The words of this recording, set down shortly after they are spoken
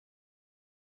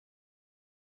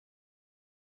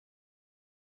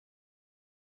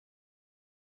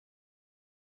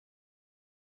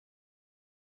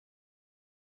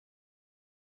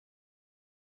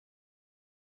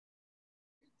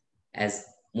As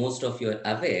most of you are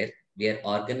aware, we are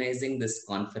organizing this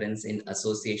conference in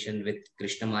association with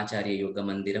Krishnamacharya Yoga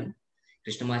Mandiram.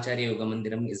 Krishnamacharya Yoga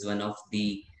Mandiram is one of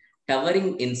the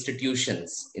towering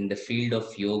institutions in the field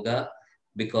of yoga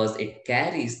because it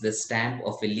carries the stamp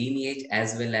of a lineage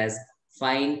as well as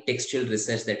fine textual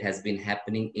research that has been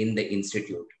happening in the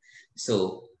institute.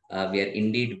 So we are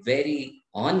indeed very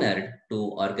honored to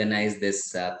organize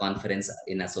this conference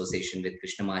in association with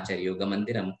Krishnamacharya Yoga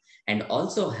Mandiram and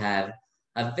also have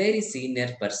a very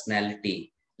senior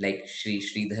personality like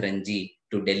Sridharan ji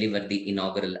to deliver the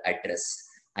inaugural address.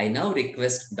 I now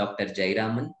request Dr.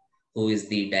 Jairaman, who is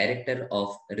the Director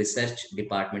of Research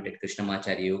Department at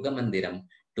Krishnamacharya Yoga Mandiram,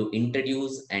 to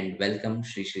introduce and welcome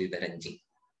Sridharan ji.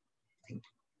 Thank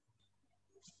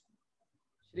you.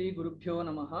 Shri Gurubhyo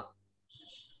Namaha.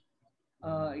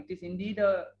 It is indeed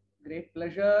a great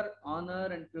pleasure, honor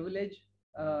and privilege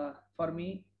for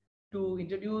me to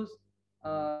introduce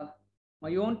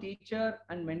my own teacher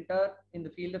and mentor in the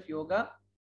field of yoga,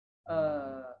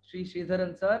 Sri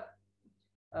Sridharan sir.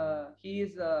 He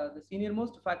is the senior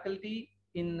most faculty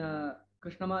in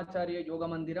Krishnamacharya Yoga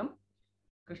Mandiram.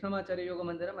 Krishnamacharya Yoga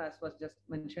Mandiram, as was just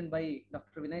mentioned by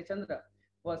Dr. Vinay Chandra,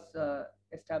 was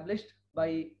established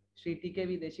by Sri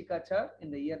TKV Deshikachar in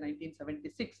the year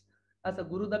 1976 as a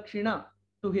Guru Dakshina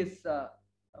to his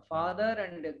father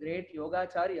and great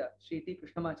Yogacharya, Sri T.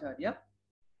 Krishnamacharya.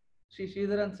 Sri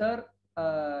Sridharan sir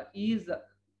is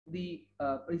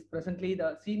presently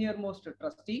the senior most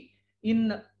trustee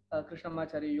in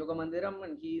Krishnamacharya Yoga Mandiram,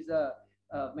 and he is a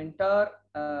mentor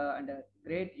and a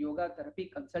great yoga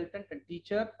therapy consultant and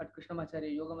teacher at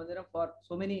Krishnamacharya Yoga Mandiram for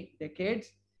so many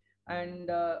decades. And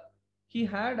he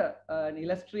had an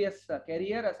illustrious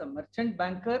career as a merchant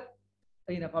banker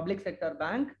in a public sector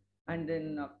bank. And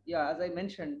then, as I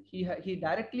mentioned, he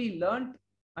directly learned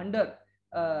under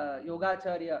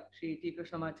Yogacharya Sri T.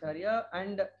 Krishnamacharya,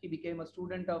 and he became a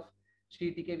student of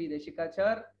Sri TKV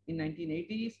Deshikachar in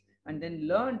 1980s, and then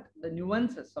learned the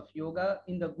nuances of yoga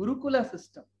in the Gurukula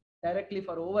system directly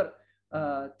for over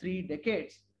 3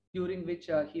 decades, during which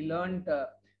he learned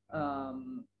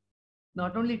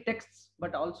not only texts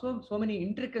but also so many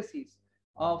intricacies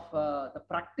of the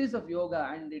practice of yoga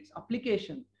and its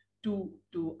application to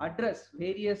address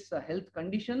various health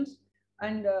conditions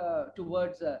and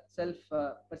towards self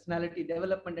personality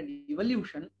development and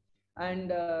evolution.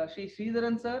 And Sri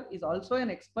Sridharan sir is also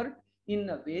an expert in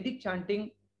Vedic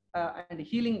chanting and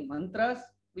healing mantras,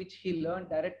 which he learned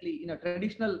directly in a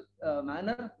traditional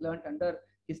manner, learned under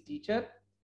his teacher.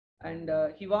 And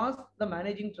he was the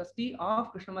managing trustee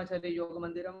of Krishnamacharya Yoga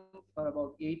Mandiram for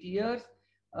about 8 years,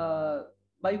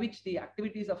 by which the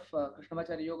activities of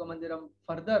Krishnamacharya Yoga Mandiram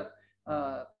further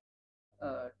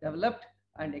developed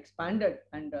and expanded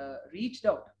and reached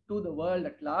out to the world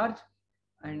at large.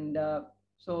 And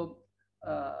so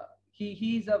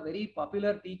he is a very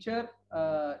popular teacher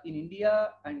in India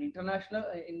and international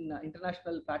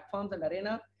platforms and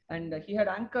arena. And he had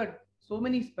anchored so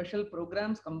many special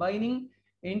programs combining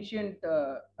ancient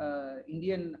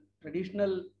Indian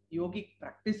traditional yogic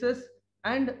practices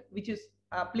and which is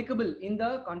applicable in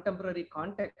the contemporary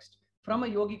context from a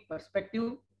yogic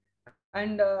perspective.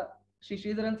 And Sri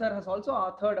Sridharan sir has also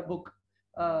authored a book,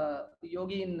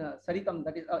 Yogi in Saritam,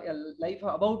 that is a life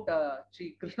about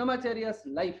Sri Krishnamacharya's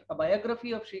life, a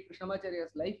biography of Sri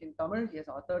Krishnamacharya's life in Tamil. He has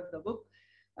authored the book,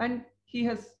 and he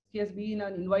has been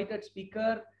an invited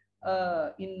speaker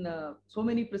in so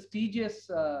many prestigious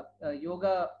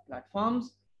yoga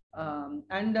platforms.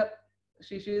 And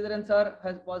Sri Sridharan sir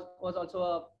was also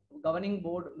a governing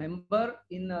board member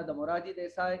in the Moraji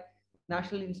Desai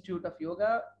National Institute of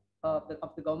Yoga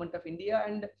of the Government of India,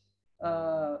 and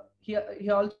he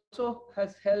also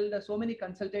has held so many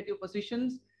consultative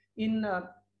positions in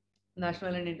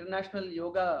national and international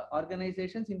yoga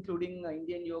organizations, including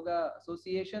Indian Yoga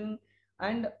Association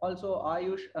and also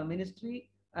Ayush Ministry.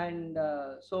 And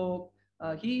so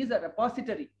he is a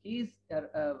repository. He is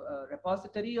a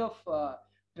repository of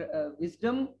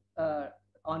wisdom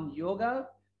on yoga,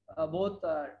 both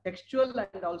textual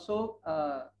and also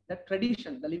the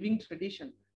tradition, the living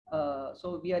tradition.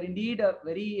 So we are indeed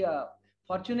very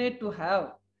fortunate to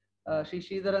have Sri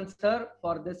Sridharan sir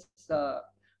for this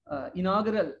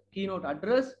inaugural keynote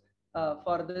address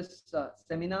for this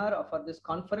seminar or for this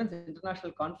conference,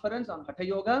 international conference on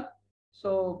Haṭhayoga.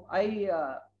 So I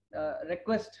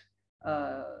request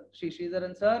Sri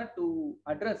Sridharan sir to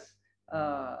address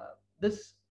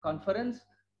this conference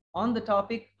on the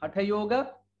topic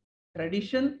Haṭhayoga,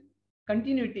 tradition,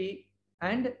 continuity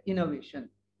and innovation.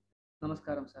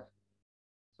 Namaskaram sir.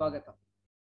 Swagatam.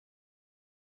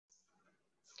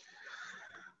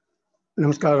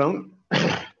 Namaskaram.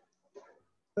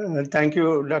 Thank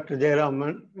you, Dr.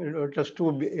 Jayaraman. It was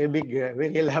a big,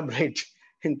 very elaborate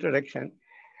introduction.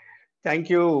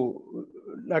 Thank you,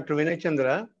 Dr. Vinay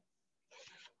Chandra.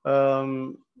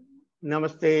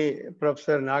 Namaste,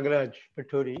 Professor Nagaraj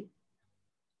Paturi,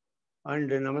 and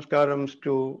namaskarams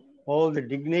to all the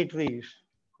dignitaries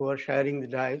who are sharing the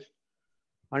dais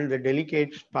and the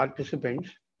delegates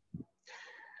participants.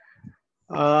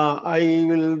 I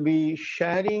will be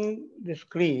sharing the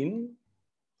screen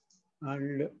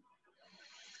and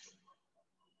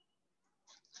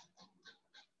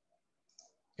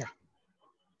yeah.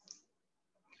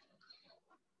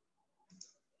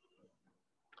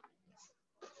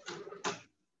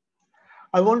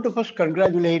 I want to first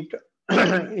congratulate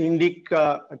Indic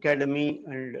Academy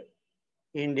and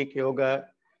Indic Yoga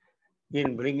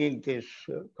in bringing this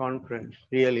conference,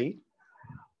 really.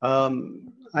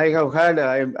 I'm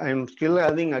still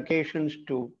having occasions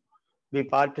to be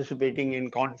participating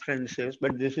in conferences,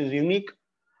 but this is unique.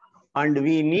 And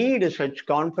we need such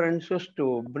conferences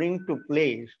to bring to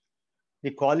place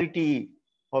the quality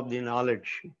of the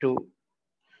knowledge, to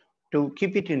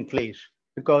keep it in place.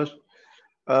 Because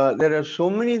there are so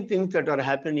many things that are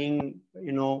happening,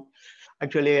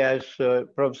 actually, as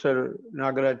Professor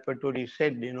Nagaraj Paturi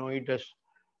said, it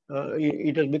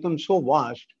has become so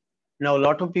vast. Now, a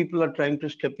lot of people are trying to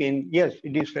step in. Yes,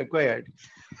 it is required.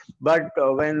 But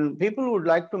when people would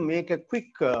like to make a quick,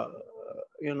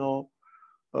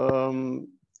 um,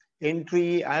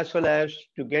 entry as well as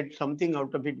to get something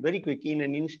out of it very quick in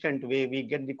an instant way, we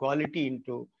get the quality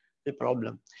into the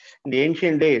problem. In the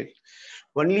ancient days,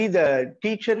 only the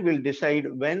teacher will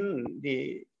decide when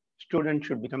the student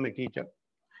should become a teacher.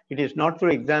 It is not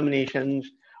through examinations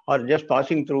or just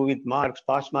passing through with marks,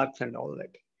 pass marks and all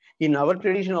that. In our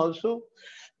tradition also,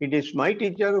 it is my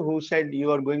teacher who said,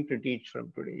 you are going to teach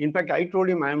from today. In fact, I told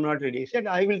him I am not ready. He said,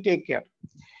 I will take care.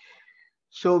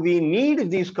 So we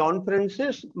need these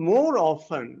conferences more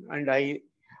often, and I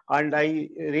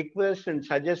request and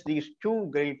suggest these two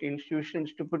great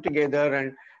institutions to put together,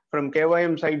 and from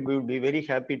KYM side, we would be very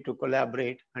happy to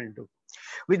collaborate and do.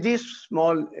 With this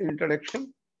small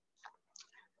introduction,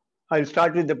 I'll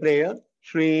start with the prayer.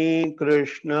 Shri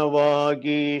Krishna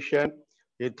Vagisha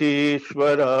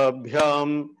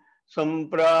Yatishwarabhyam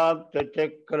Samprapta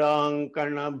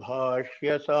Chakrankana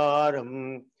Bhashya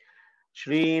Saram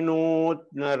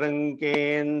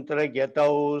Srinutnarankentra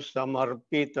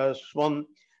Samarpitaswam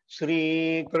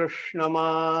Sri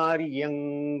Krishnamaryam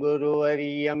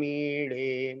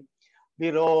Guruvaryamide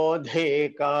Virodhe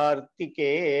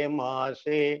Kartike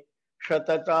Mase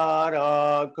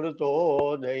Shatatara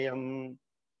Krutodayam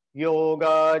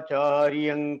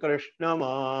Yogacharyam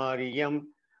Krishnamaryam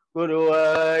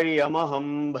Guruvaryamaham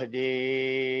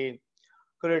Bhaje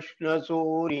Krishna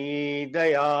Suri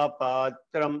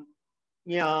Dayapatram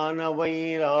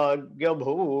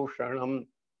Jnana-vairagya-bhushanam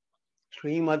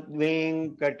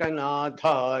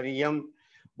Srimad-venkatanathāryam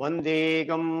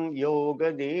Vandegam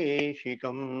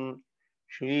Yoga-deshikam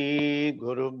Shri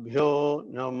Gurubhyo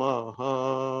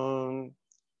Namaha.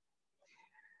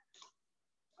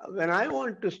 When I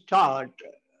want to start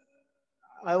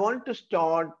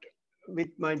with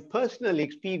my personal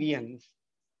experience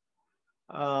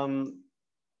in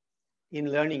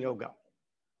learning yoga.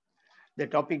 The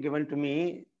topic given to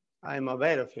me, I am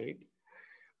aware of it.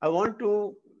 I want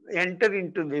to enter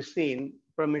into this scene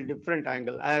from a different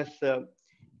angle. As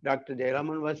Dr.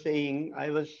 Jayaraman was saying, I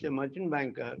was a merchant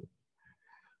banker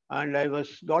and I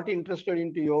got interested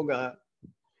into yoga,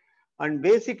 and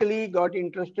basically got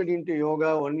interested into yoga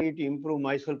only to improve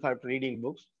myself after reading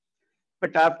books.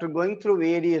 But after going through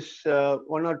various,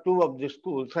 one or two of the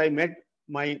schools, I met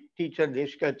my teacher,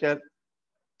 Deshkachar,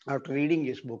 after reading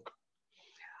his book.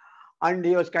 And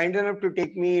he was kind enough to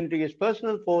take me into his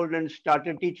personal fold and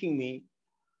started teaching me.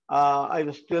 I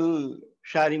was still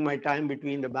sharing my time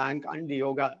between the bank and the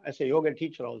yoga as a yoga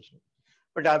teacher also.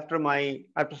 But after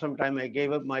some time, I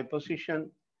gave up my position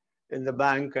in the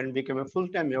bank and became a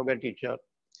full-time yoga teacher.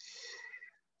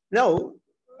 Now,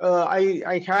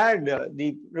 I had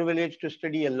the privilege to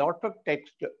study a lot of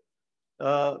text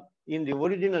in the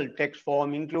original text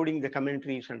form, including the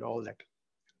commentaries and all that.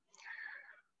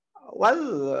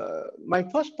 Well, my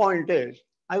first point is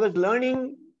I was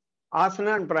learning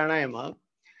asana and pranayama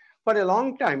for a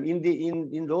long time in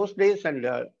those days, and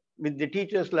with the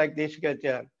teachers like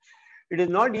Deshikachar. It is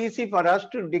not easy for us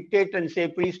to dictate and say,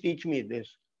 please teach me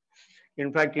this.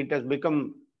 In fact, it has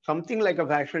become something like a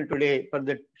fashion today for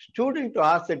the student to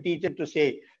ask the teacher to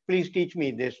say, please teach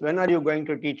me this. When are you going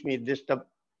to teach me this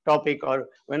topic, or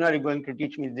when are you going to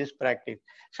teach me this practice?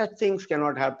 Such things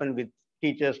cannot happen with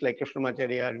teachers like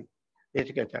Krishnamacharya and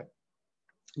Deshikachar.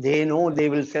 They know they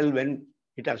will sell when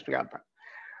It has to happen.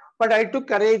 But I took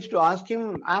courage to ask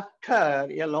him after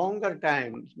a longer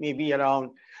time, maybe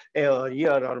around a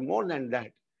year or more than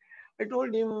that. I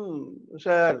told him,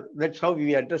 sir, that's how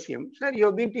we address him. Sir, you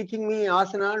have been teaching me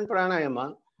asana and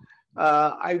pranayama.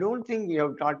 I don't think you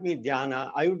have taught me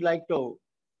dhyana. I would like to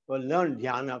learn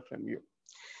dhyana from you.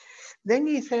 Then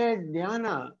he said,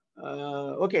 dhyana,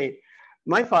 okay,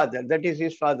 my father, that is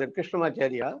his father,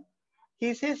 Krishnamacharya,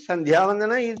 he says,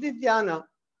 Sandhyavandana is the dhyana.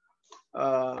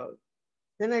 Uh,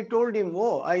 then I told him,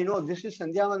 oh, I know this is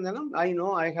Sandhyavandanam. I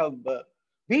know I have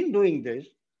been doing this.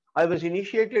 I was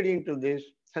initiated into this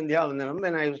Sandhyavandanam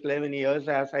when I was 11 years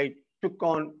as I took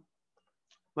on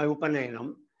my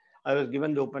Upanayanam. I was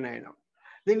given the Upanayanam.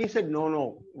 Then he said, no,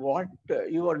 no, what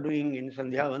you are doing in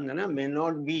Sandhyavandanam may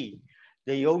not be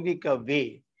the yogika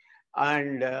way.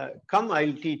 And come,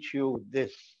 I'll teach you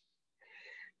this.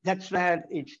 That's where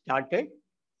it started.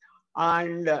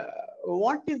 And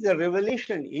what is the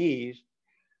revelation is,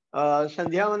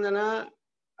 Sandhyavandana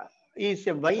is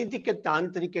a Vaidika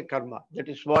Tantrika karma. That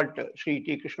is what Sri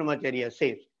T. Krishnamacharya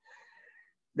says.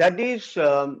 That is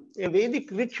a Vedic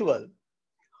ritual.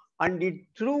 And it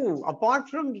through, apart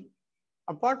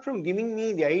from giving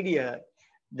me the idea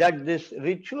that this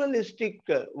ritualistic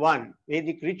one,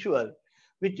 Vedic ritual,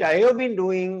 which I have been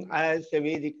doing as a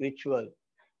Vedic ritual,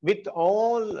 with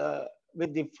all,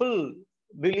 with the full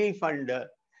belief and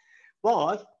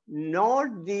was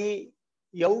not the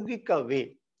yogika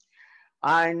way.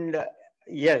 And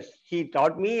yes, he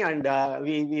taught me, and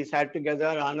we sat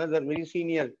together, another very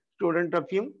senior student of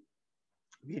him.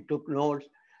 We took notes.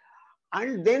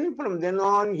 And then from then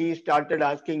on, he started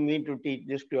asking me to teach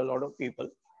this to a lot of people.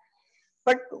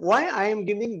 But why I am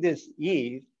giving this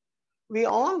is, we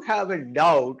all have a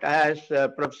doubt, as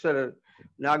Professor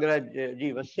Nagaraj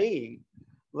ji was saying,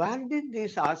 where did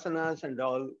these asanas and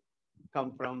all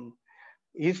come from?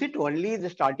 Is it only the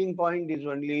starting point is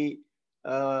only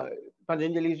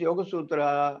Patanjali's Yoga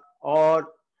Sutra or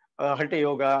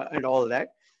Haṭhayoga and all that?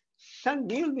 Son,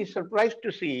 we will be surprised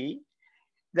to see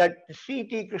that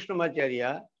C.T.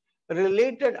 Krishnamacharya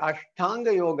related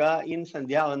Ashtanga Yoga in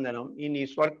Sandhyavandanam in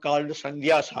his work called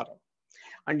Sandhyasaram.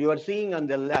 And you are seeing on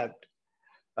the left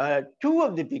two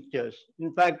of the pictures.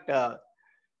 In fact,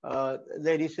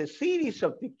 there is a series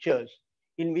of pictures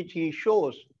in which he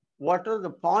shows what are the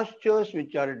postures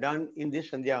which are done in this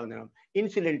Sandhyavandanam.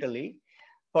 Incidentally,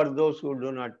 for those who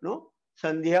do not know,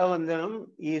 Sandhyavandanam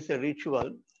is a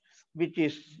ritual which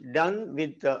is done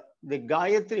with the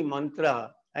Gayatri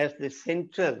mantra as the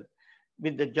central,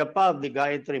 with the japa of the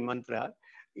Gayatri mantra.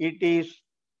 It is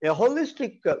a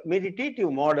holistic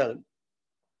meditative model.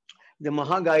 The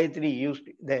Mahagayatri used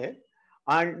there,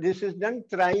 and this is done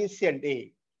thrice a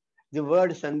day. The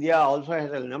word Sandhya also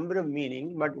has a number of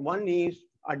meanings, but one is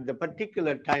at the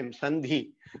particular time,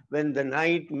 Sandhi, when the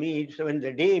night meets, when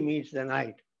the day meets the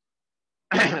night,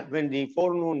 when the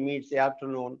forenoon meets the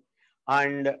afternoon,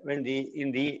 and when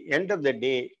in the end of the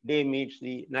day, day meets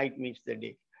the night meets the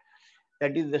day.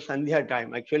 That is the Sandhya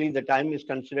time. Actually, the time is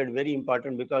considered very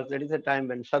important because that is the time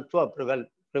when Sattva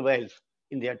prevails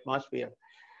in the atmosphere.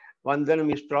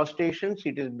 Vandanam is prostrations.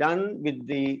 It is done with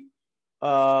the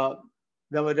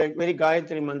very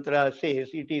Gayatri mantra says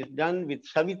it is done with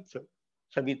Savitru.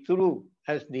 Savitru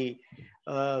as the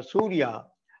Surya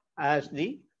as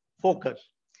the focus.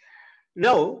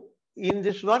 Now, in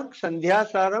this work,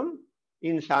 Sandhyasaram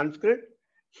in Sanskrit,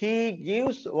 he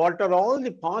gives what are all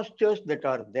the postures that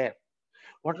are there,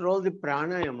 what are all the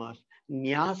pranayamas,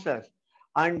 nyasas,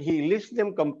 and he lists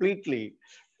them completely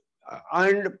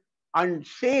and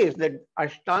says that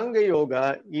Ashtanga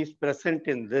Yoga is present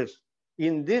in this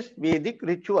Vedic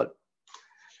ritual.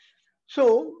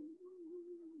 So,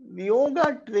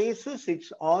 yoga traces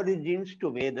its origins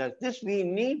to Vedas. This we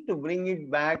need to bring it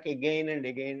back again and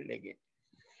again and again.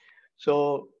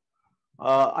 So,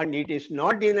 and it is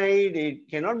not denied, it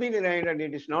cannot be denied, and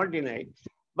it is not denied,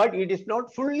 but it is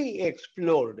not fully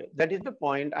explored. That is the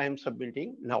point I am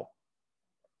submitting now.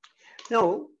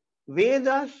 Now,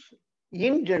 Vedas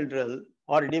in general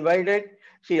are divided.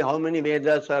 See how many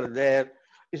Vedas are there.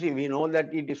 You see, we know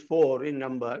that it is 4 in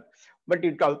number, but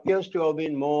it appears to have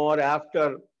been more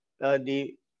after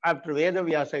after Veda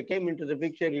Vyasa came into the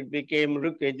picture. It became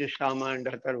Rik, Yajur, Shama, and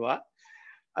Atharva.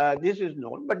 This is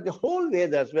known, but the whole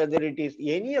Vedas, whether it is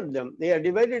any of them, they are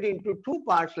divided into 2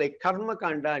 parts like Karma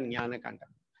Kanda and Jnana Kanda.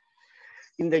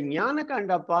 In the Jnana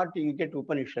Kanda part, you get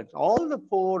Upanishads. All the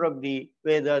 4 of the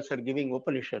Vedas are giving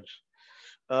Upanishads.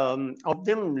 Of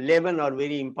them, 11 are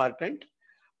very important.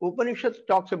 Upanishads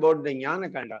talks about the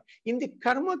Jnana Kanda. In the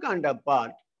Karma Kanda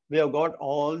part, we have got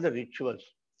all the rituals.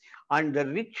 And the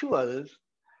rituals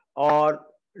are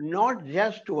not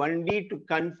just only to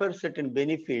confer certain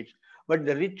benefits, but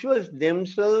the rituals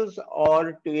themselves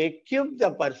are to equip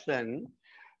the person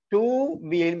to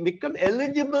become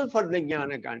eligible for the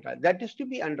Jnana Kanta. That is to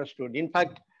be understood. In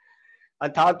fact,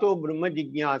 Athato Brahma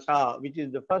Jignasa, which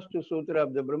is the first sutra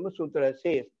of the Brahma Sutra,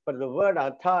 says for the word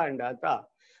Atha and Atha,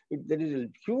 there is a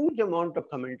huge amount of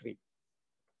commentary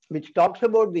which talks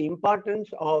about the importance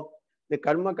of the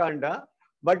Karma Kanda,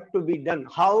 but to be done,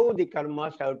 how the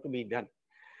karmas have to be done.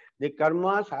 The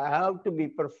karmas have to be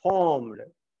performed,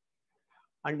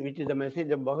 and which is the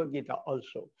message of Bhagavad Gita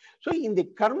also. So in the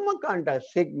Karma Kanda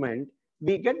segment,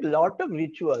 we get a lot of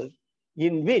rituals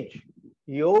in which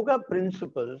yoga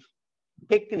principles,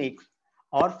 techniques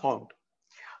are found.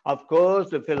 Of course,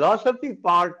 the philosophy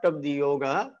part of the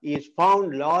yoga is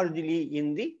found largely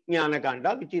in the Jnana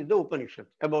Kanda, which is the Upanishad,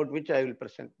 about which I will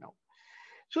present now.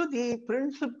 So the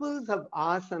principles of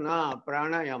asana,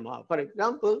 pranayama, for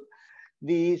example,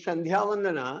 the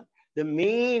Sandhyavandana, the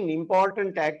main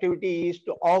important activity is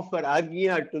to offer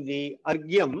arghya to the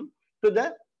arghyam to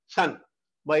the sun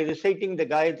by reciting the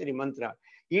Gayatri mantra.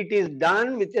 It is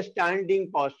done with a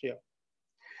standing posture.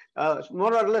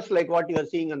 More or less like what you are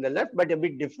seeing on the left, but a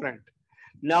bit different.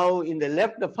 Now, in the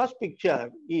left, the first picture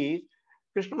is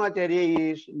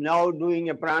Krishnamacharya is now doing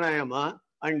a pranayama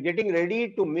and getting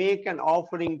ready to make an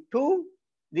offering to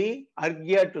the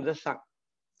arghya to the sun.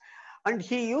 And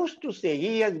he used to say,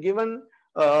 he has given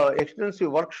extensive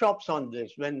workshops on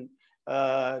this when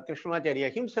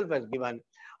Krishnamacharya himself has given.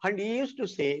 And he used to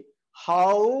say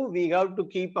how we have to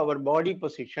keep our body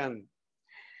position.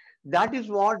 That is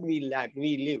what we lack,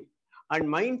 we live. And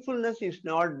mindfulness is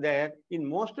not there in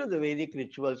most of the Vedic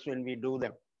rituals when we do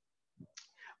them.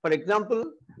 For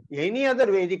example, any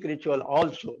other Vedic ritual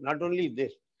also, not only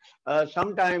this.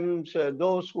 Sometimes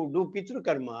those who do Pitru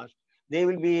Karmas, they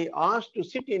will be asked to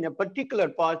sit in a particular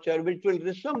posture which will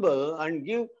resemble and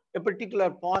give a particular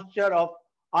posture of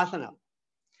asana.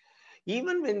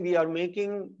 Even when we are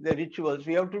making the rituals,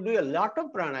 we have to do a lot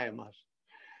of pranayamas.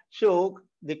 So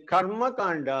the Karma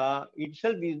Kanda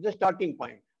itself is the starting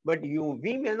point. But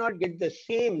we may not get the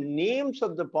same names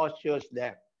of the postures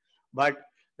there. But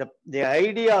the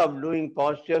idea of doing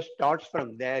postures starts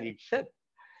from there itself.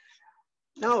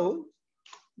 Now,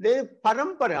 the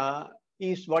parampara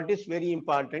is what is very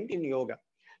important in yoga.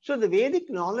 So the Vedic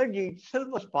knowledge itself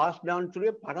was passed down through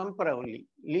a parampara only,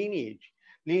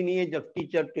 lineage of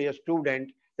teacher to a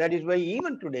student. That is why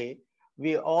even today,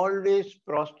 we always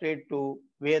prostrate to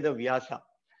Veda Vyasa.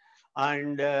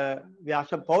 And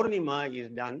Vyasa Purnima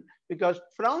is done because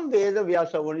from Veda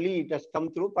Vyasa only it has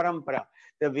come through parampara.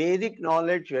 The Vedic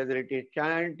knowledge, whether it is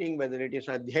chanting, whether it is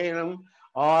adhyanam,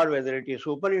 or whether it is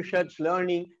Upanishads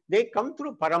learning, they come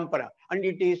through parampara, and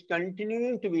it is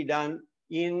continuing to be done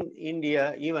in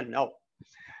India even now.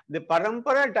 The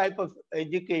parampara type of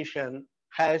education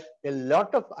has a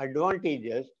lot of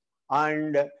advantages,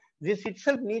 and this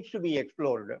itself needs to be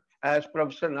explored, as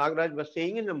Professor Nagaraj was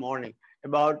saying in the morning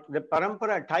about the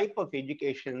parampara type of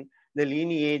education, the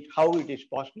lineage, how it is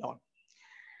passed on.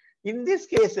 In these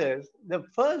cases, the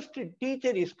first teacher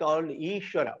is called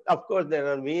Ishvara. Of course, there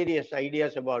are various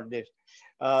ideas about this,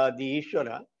 the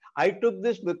Ishvara. I took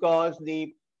this because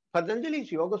the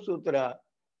Patanjali's Yoga Sutra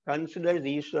considers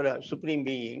Ishvara Supreme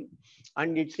Being,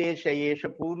 and it says,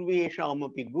 Shayesha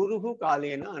Purveshamapi Guruhu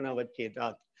Kalena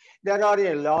Anavachetat. There are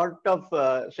a lot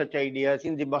of such ideas.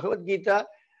 In the Bhagavad Gita,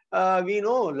 we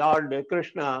know Lord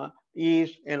Krishna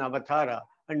is an avatara,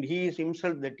 and he is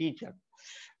himself the teacher.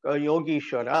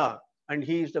 Yogeshwara, and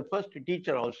he is the first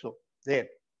teacher also there.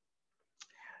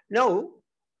 Now,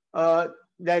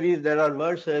 there are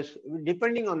verses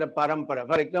depending on the parampara.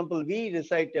 For example, we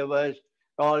recite a verse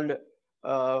called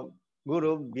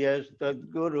Guru Bhyas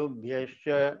Tad Guru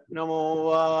Bhyascha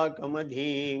Namo Va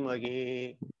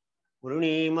Kamadhimage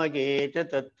Vrunimage Cha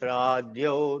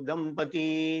Tatradyo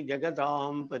Dampati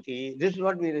Jagatampati. This is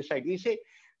what we recite. We say,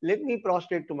 let me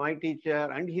prostrate to my teacher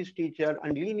and his teacher,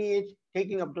 and lineage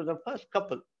taking up to the first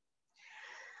couple.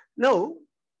 Now,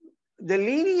 the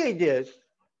lineages,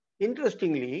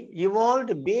 interestingly,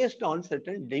 evolved based on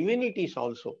certain divinities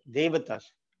also, devatas.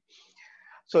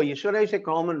 So, Ishvara is a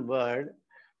common word.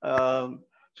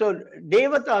 So,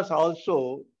 devatas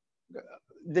also,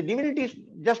 the divinities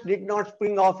just did not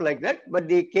spring off like that, but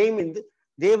they came in the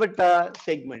devata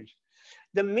segments.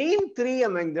 The main three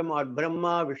among them are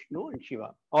Brahma, Vishnu, and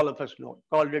Shiva. All of us know,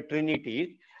 called the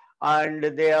Trinities. And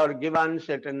they are given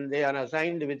certain, they are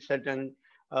assigned with certain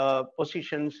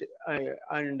positions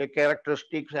and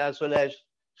characteristics, as well as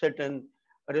certain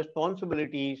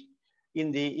responsibilities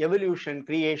in the evolution,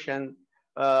 creation,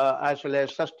 as well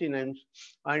as sustenance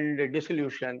and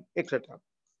dissolution, etc.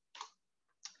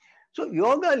 So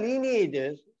yoga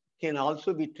lineages can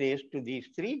also be traced to these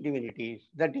three divinities.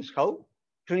 That is how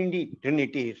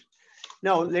Trinity is.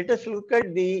 Now let us look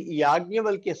at the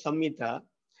Yajnavalkya Samhita.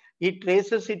 It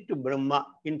traces it to Brahma.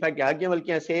 In fact,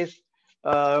 Yajnavalkya says,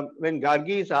 when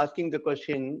Gargi is asking the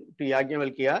question to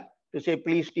Yajnavalkya to say,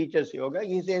 please teach us yoga,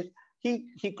 he says,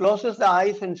 he closes the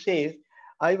eyes and says,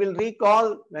 I will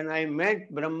recall when I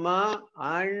met Brahma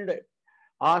and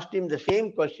asked him the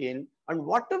same question, and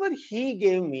whatever he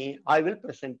gave me, I will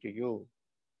present to you.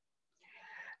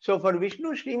 So for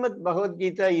Vishnu, Srimad Bhagavad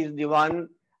Gita is the one,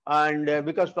 and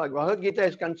because Bhagavad Gita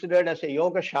is considered as a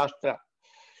yoga shastra,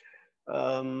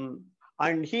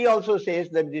 and he also says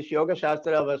that this yoga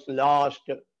shastra was lost,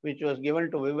 which was given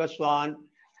to Vivaswan,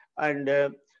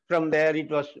 and from there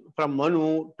it was from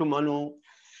Manu to Manu.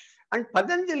 And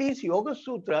Patanjali's Yoga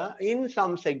Sutra, in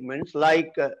some segments,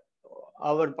 like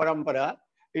our parampara,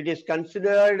 it is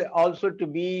considered also to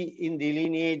be in the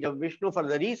lineage of Vishnu. For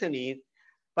the reason is,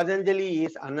 Patanjali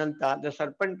is Ananta, the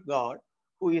serpent god,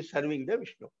 who is serving the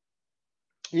Vishnu,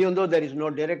 even though there is no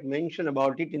direct mention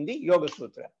about it in the Yoga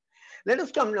Sutra. Let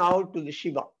us come now to the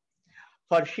Shiva.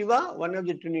 For Shiva, one of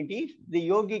the trinities, the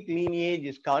yogic lineage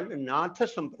is called Natha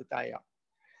Sampradaya,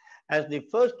 as the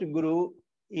first guru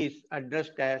is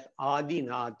addressed as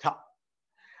Adinatha.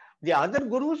 The other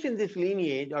gurus in this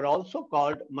lineage are also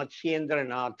called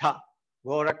Matsyendranatha,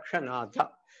 Gorakshanatha.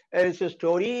 There is a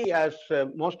story, as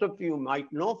most of you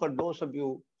might know. For those of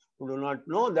you who do not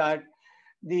know, that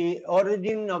the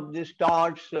origin of this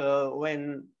starts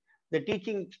when the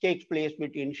teaching takes place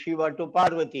between Shiva to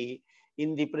Parvati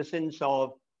in the presence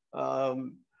of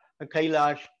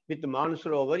Kailash with the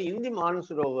Manasarovar. In the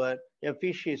Manasarovar, a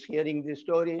fish is hearing this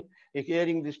story, is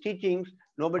hearing these teachings.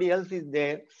 Nobody else is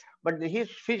there, but his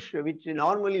fish, which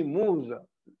normally moves,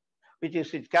 which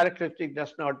is its characteristic,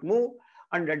 does not move.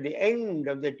 And at the end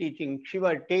of the teaching,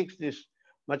 Shiva takes this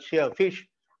Matsya fish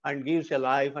and gives a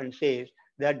life and says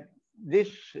that this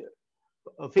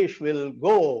fish will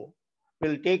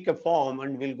take a form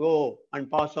and will go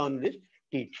and pass on these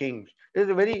teachings.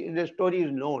 The story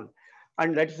is known.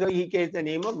 And that's why he gave the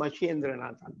name of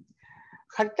Matsyendranatha.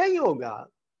 Haṭhayoga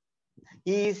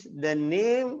is the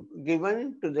name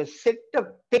given to the set of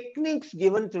techniques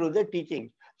given through the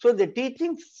teachings. So the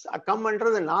teachings come under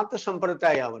the Natha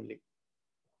Sampradaya only.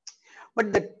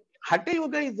 But the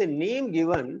Haṭhayoga is the name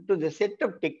given to the set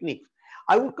of techniques.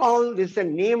 I would call this a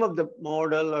name of the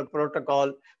model or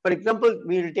protocol. For example,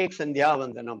 we will take Sandhya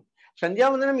Vandanam. Sandhya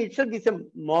Vandanam itself is a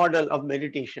model of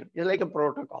meditation. It's like a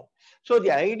protocol. So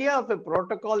the idea of a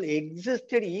protocol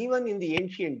existed even in the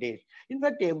ancient days. In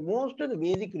fact, most of the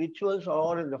Vedic rituals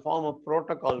are in the form of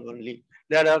protocol only.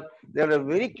 There are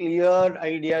very clear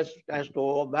ideas as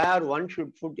to where one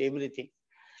should put everything.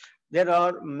 There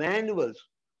are manuals.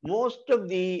 Most of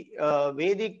the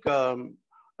Vedic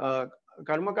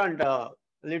Karmakanda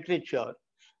literature,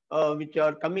 which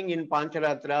are coming in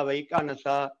Pancharatra,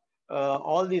 Vaikanasa,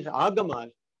 all these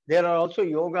agamas, there are also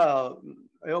yoga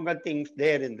things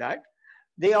there in that.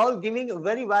 They are all giving a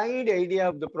very wide idea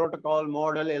of the protocol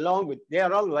model along with, they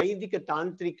are all Vaidika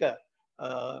Tantrika,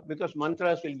 because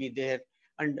mantras will be there.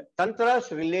 And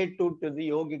tantras relate to the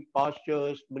yogic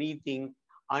postures, breathing,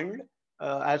 and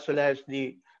as well as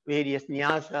the various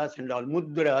nyasas and all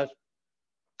mudras.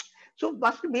 So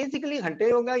basically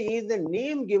Haṭhayoga is the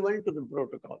name given to the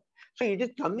protocol. So it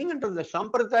is coming under the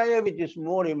Sampradaya, which is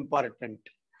more important.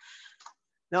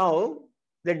 Now,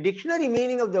 the dictionary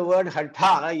meaning of the word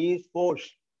Hatha is force.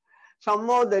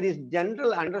 Somehow there is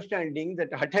general understanding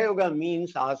that Haṭhayoga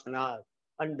means asana,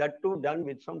 and that too done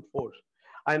with some force.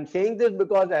 I am saying this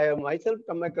because I have myself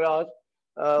come across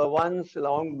once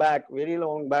long back, very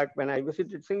long back, when I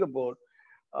visited Singapore.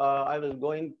 I was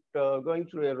going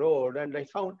through a road and I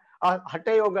found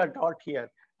Haṭhayoga taught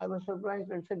here. I was surprised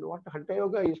and said, what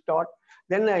Haṭhayoga is taught?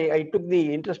 Then I took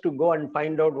the interest to go and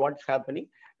find out what's happening.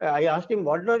 I asked him,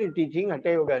 what are you teaching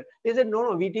Haṭhayoga? He said,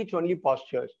 no, we teach only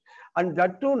postures. And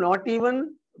that too, not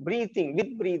even breathing,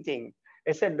 with breathing.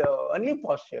 I said, only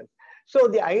postures. So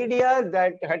the idea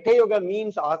that Haṭhayoga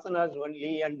means asanas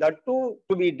only, and that too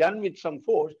to be done with some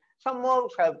force, some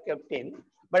monks have kept in.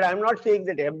 But I'm not saying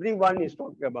that everyone is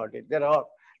talking about it. There are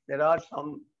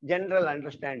some general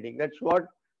understanding. That's what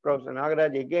Professor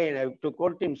Nagaraj, again, I have to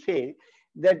quote him, say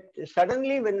that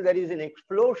suddenly when there is an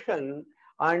explosion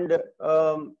and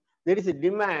there is a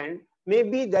demand,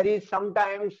 maybe there is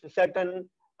sometimes certain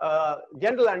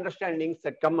general understandings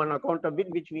that come on account of it,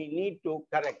 which we need to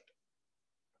correct.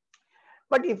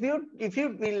 But if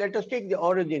you let us take the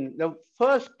origin, the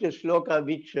first sloka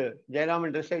which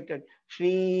Jayaraman recited,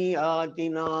 Shri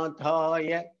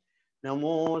Adinathaya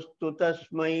Namostu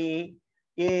Tasmai,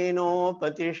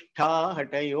 Kenopatishtha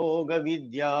Haṭhayoga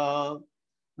Vidya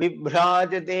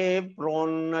Vibhrajate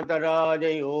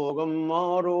Pronnataraja Yogam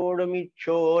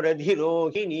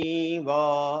Marodamichoradhirohini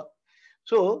Va.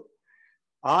 So,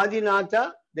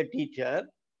 Adinatha, the teacher,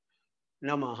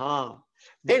 Namaha.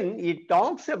 Then it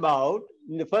talks about,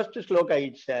 in the first sloka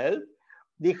itself,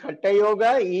 the Hatha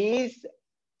Yoga is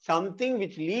something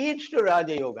which leads to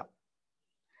Raja Yoga.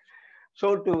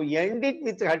 So to end it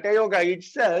with Hatha Yoga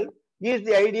itself is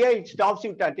the idea, it stops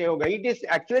with Hatha Yoga. It is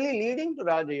actually leading to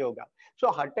Raja Yoga.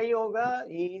 So Hatha Yoga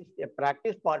is a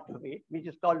practice part of it, which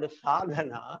is called the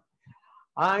sadhana,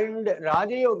 and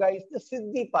Raja Yoga is the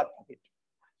siddhi part of it.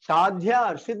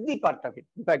 Sadhya or siddhi part of it.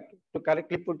 In fact, to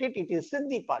correctly put it, it is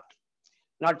siddhi part,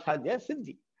 not sadhya,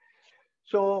 siddhi.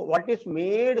 So what is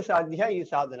made sadhya is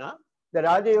sadhana. The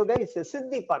Raja Yoga is a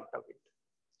siddhi part of it.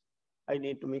 I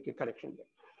need to make a correction there.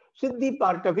 Siddhi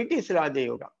part of it is Raja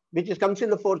Yoga, which comes in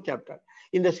the 4th chapter.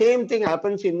 In the same thing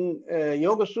happens in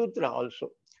Yoga Sutra also.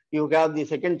 You have the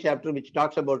 2nd chapter which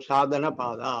talks about sadhana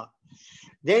pada.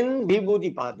 Then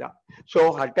Vibhuti pada.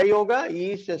 So Hatha Yoga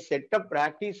is a set of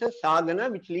practices, sadhana,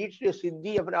 which leads to a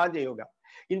siddhi of Raja Yoga.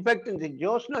 In fact, in the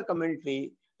Josna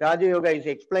commentary, Raja Yoga is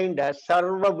explained as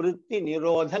Sarva Vritti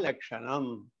Nirodha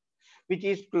Lakshanam, which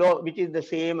is the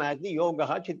same as the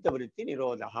Yoga Chitta Vritti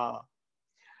Nirodha.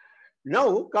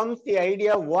 Now comes the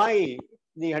idea why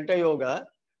the Hatha Yoga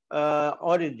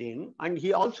origin, and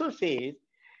he also says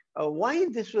why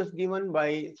this was given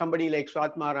by somebody like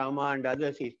Swatma Rama and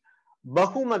others is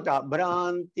Bahumata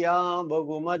Brantya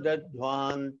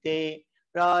Bahumadadvante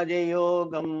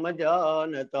Rajayogam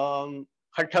Majanatam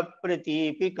Hatha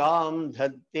Pratipikam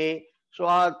Dhatte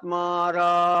Swatma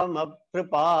Rama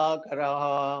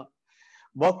Prapakaraha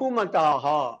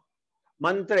Bahumataha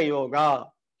Mantra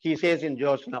Yoga, he says in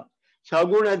Josna.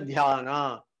 Saguna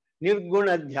dhyana,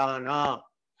 nirguna dhyana,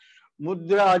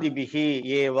 mudradibihi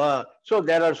eva. So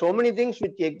there are so many things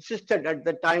which existed at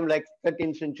the time, like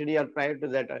 13th century or prior to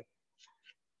that.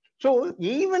 So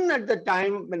even at the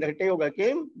time when the Hatha Yoga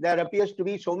came, there appears to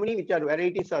be so many which are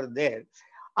varieties are there.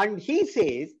 And he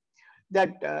says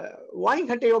that why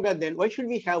Hatha Yoga then? Why should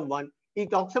we have one? He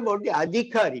talks about the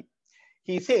adhikari.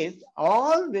 He says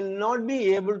all will not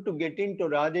be able to get into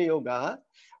Raja Yoga.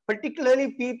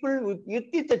 Particularly people with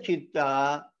Yuttita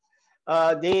Chitta,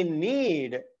 they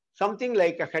need something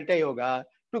like a Hatha Yoga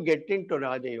to get into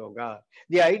Raja Yoga.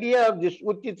 The idea of this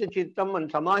Uttita Chittam and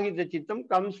Samahita Chittam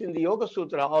comes in the Yoga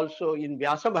Sutra, also in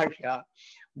Vyasa Bhashya,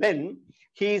 when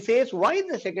he says why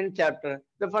the 2nd chapter.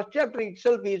 The 1st chapter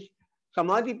itself is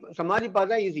Samadhi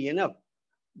Pada is enough.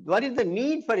 What is the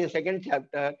need for a 2nd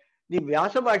chapter? The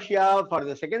Vyasa Bhashya for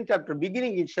the 2nd chapter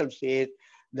beginning itself says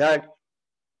that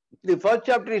the 1st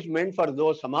chapter is meant for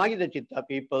those Samahita Chitta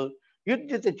people.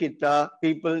 Yuddhita Chitta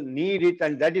people need it,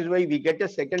 and that is why we get a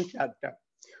 2nd chapter.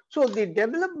 So the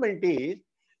development is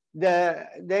there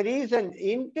is an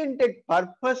intended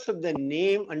purpose of the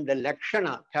name and the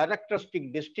lakshana,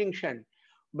 characteristic distinction,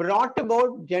 brought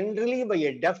about generally by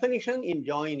a definition in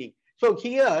joining. So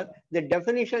here the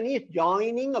definition is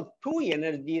joining of two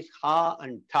energies, ha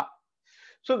and tha.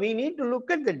 So we need to look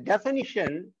at the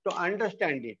definition to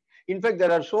understand it. In fact,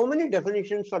 there are so many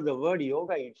definitions for the word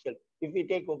yoga itself. If we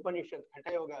take Upanishad,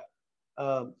 Hatha Yoga,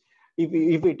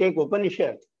 if we take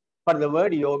Upanishad for the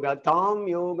word yoga, tam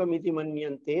yoga miti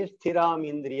manyante sthiram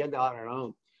indriya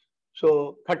dharanam.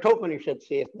 So Kathopanishad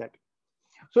says that.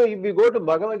 So if we go to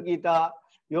Bhagavad Gita,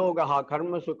 yoga ha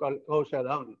karmasu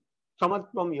kausalam,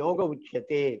 samatvam yoga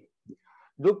uchyate,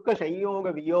 dukkha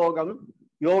sanyoga viyogam,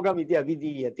 yoga miti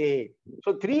avidiyate.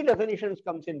 So 3 definitions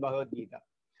comes in Bhagavad Gita.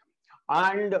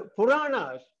 And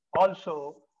Puranas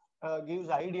also gives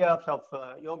ideas of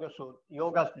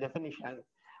yoga's definition.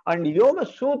 And Yoga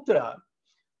Sutra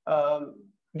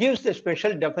gives the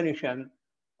special definition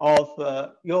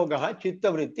of yoga,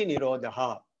 chitta vritti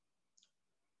nirodha.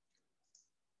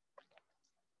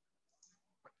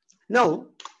 Now,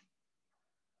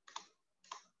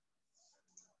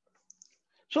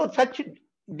 so such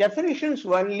definitions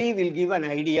only will give an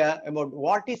idea about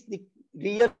what is the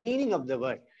real meaning of the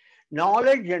word.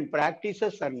 Knowledge and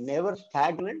practices are never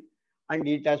stagnant, and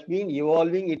it has been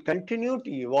evolving. It continues to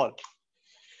evolve.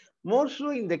 More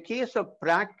so in the case of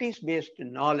practice-based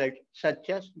knowledge, such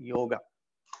as yoga.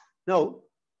 Now,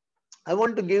 I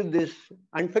want to give this.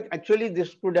 In fact, actually,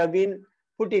 this could have been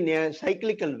put in a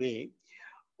cyclical way.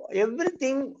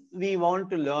 Everything we want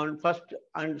to learn first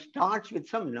and starts with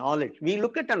some knowledge. We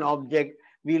look at an object,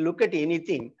 we look at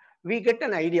anything, we get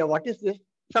an idea. What is this?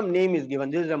 Some name is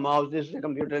given. This is a mouse, this is a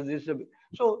computer, this is a...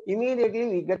 So immediately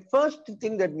we get, first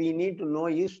thing that we need to know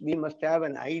is we must have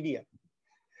an idea.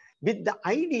 With the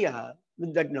idea,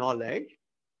 with that knowledge,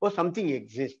 oh, something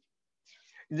exists.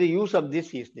 The use of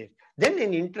this is this. Then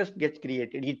an interest gets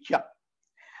created, Icha.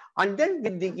 And then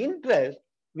with the interest,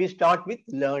 we start with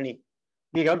learning.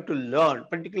 We have to learn,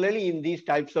 particularly in these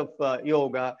types of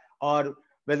yoga, or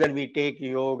whether we take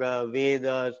yoga,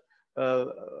 Vedas,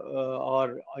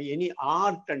 or any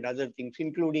art and other things,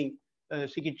 including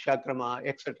Sikitsha Krama,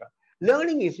 etc.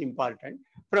 Learning is important.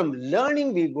 From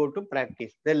learning, we go to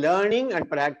practice. The learning and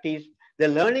practice, the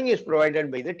learning is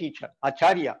provided by the teacher,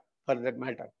 Acharya, for that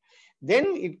matter. Then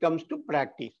it comes to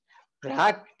practice.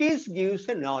 Practice gives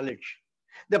a knowledge.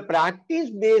 The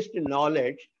practice-based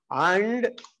knowledge and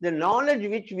the knowledge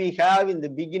which we have in the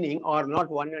beginning are not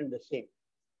one and the same.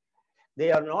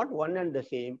 They are not one and the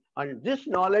same. And this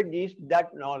knowledge is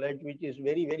that knowledge which is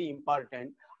very, very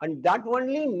important. And that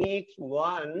only makes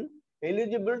one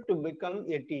eligible to become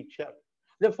a teacher.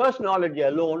 The first knowledge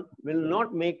alone will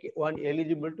not make one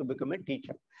eligible to become a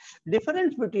teacher.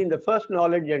 Difference between the first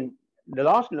knowledge and the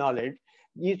last knowledge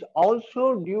is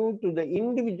also due to the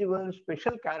individual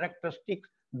special characteristics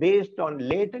based on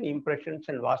latent impressions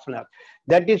and vasanas.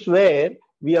 That is where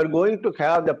we are going to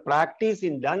have the practice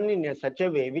done in such a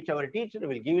way, which our teacher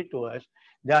will give it to us,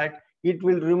 that it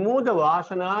will remove the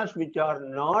vasanas which are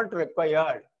not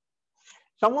required.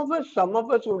 Some of us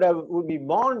would be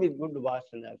born with good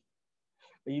vasanas.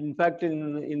 In fact,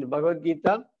 in the Bhagavad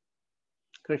Gita,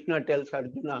 Krishna tells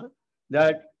Arjuna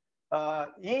that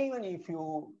even if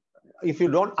you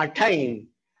don't attain,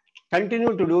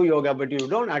 continue to do yoga, but you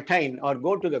don't attain or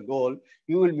go to the goal,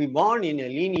 you will be born in a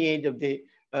lineage of the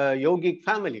yogic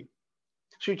family.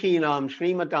 Suchinam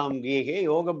Srimatam Gehe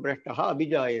Yoga Brashtaha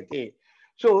Abhijayate.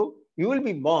 So you will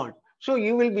be born. So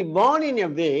you will be born in a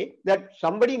way that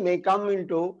somebody may come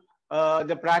into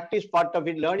the practice part of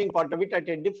it, learning part of it at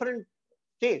a different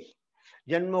stage.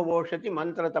 Janma Voshati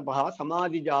Mantra Tapaha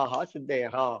Samadhijaha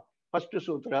Siddhayaha. First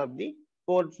sutra of the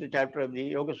fourth chapter of the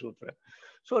Yoga Sutra.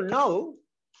 So now,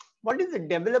 what is the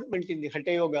development in the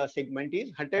Hatha Yoga segment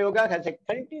is, Hatha Yoga has a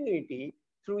continuity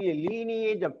through a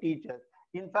lineage of teachers.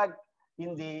 In fact,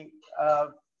 in the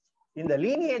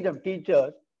lineage of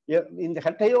teachers, in the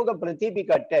Hatha Yoga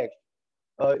Pratipika text,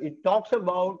 it talks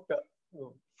about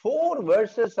 4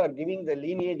 verses are giving the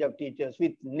lineage of teachers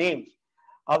with names.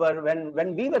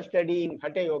 When we were studying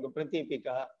Hatha Yoga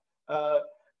Pratipika,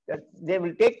 they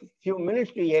will take few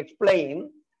minutes to explain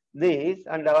this,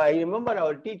 and I remember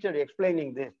our teacher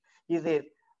explaining this. He says,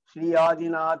 Sri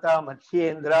Adinatha,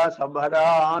 Matsyendra,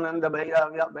 Sabhara, Ananda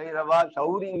Bhairava,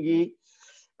 Sauringi,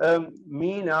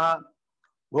 Meena,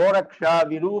 Goraksha,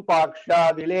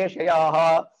 Virupaksha,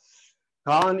 Vileshayaha,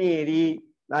 Kaneri.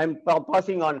 I'm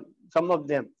passing on some of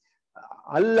them.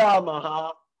 Allah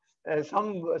Maha,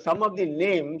 some of the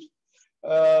names,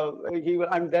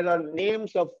 and there are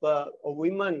names of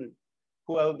women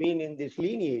who have been in this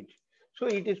lineage. So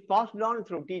it is passed on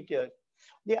through teachers.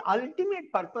 The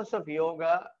ultimate purpose of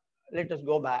yoga, let us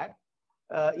go back,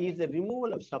 is the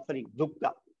removal of suffering,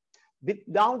 dukkha.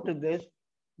 Without this,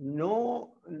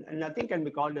 nothing can be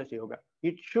called as yoga.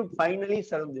 It should finally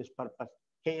serve this purpose.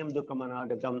 Heyam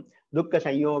dukkamanagatam, dukkha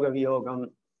sanyoga viyogam,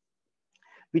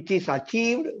 which is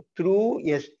achieved through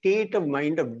a state of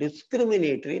mind of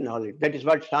discriminatory knowledge. That is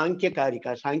what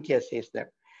Sankhya says that.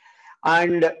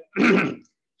 And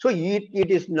so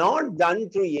it is not done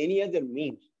through any other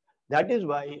means. That is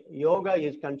why yoga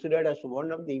is considered as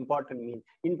one of the important means.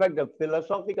 In fact, the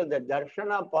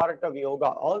darshana part of yoga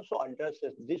also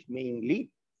addresses this mainly.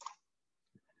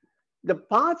 The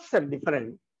paths are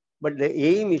different, but the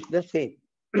aim is the same.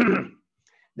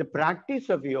 The practice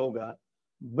of yoga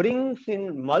brings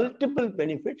in multiple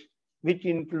benefits, which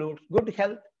includes good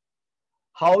health.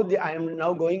 I am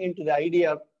now going into the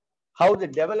idea of how the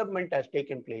development has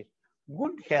taken place.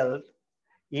 Good health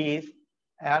is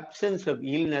absence of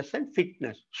illness and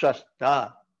fitness,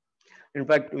 shasta. In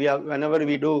fact, whenever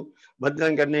we do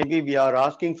Bhadran Karnepi, we are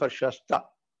asking for shasta.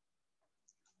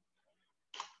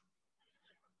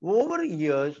 Over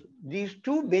years, these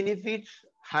 2 benefits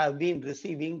have been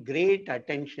receiving great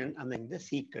attention among the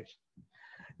seekers.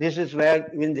 This is where,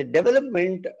 in the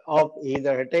development of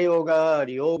either Hatha Yoga or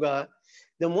yoga,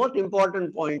 the most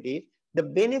important point is the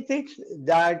benefits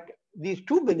that these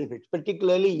 2 benefits,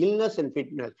 particularly illness and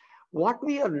fitness, what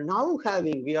we are now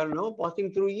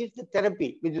passing through is the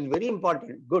therapy, which is very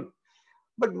important, good.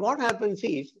 But what happens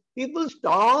is, people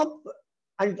stop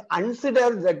and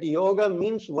consider that yoga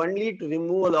means only to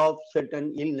removal of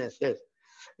certain illnesses.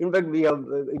 In fact, we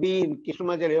in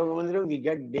Krishnamacharya Yoga Mandiram, we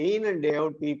get day in and day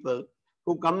out people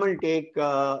who come and take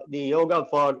the yoga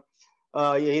for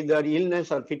either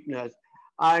illness or fitness.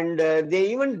 And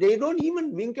they don't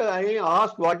even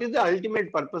ask what is the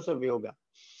ultimate purpose of yoga.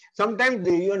 Sometimes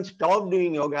they even stop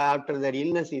doing yoga after their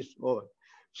illness is over.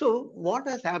 So what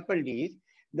has happened is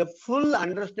the full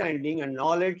understanding and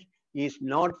knowledge is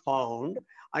not found,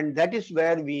 and that is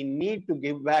where we need to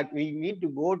give back. We need to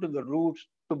go to the roots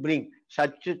to bring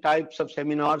such types of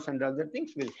seminars and other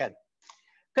things will help.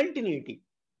 Continuity.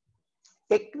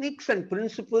 Techniques and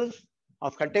principles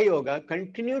of Hatha Yoga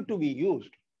continue to be used,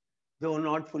 though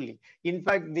not fully. In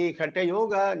fact, the Hatha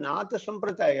Yoga Natha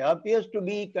Sampradaya appears to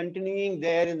be continuing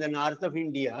there in the north of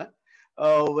India,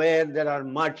 where there are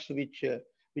mutts which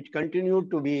continue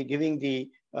to be giving the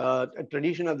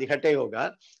tradition of the Hatha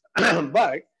Yoga.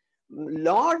 But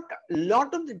lot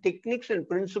of the techniques and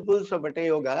principles of Hatha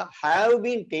Yoga have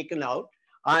been taken out,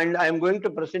 and I am going to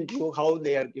present you how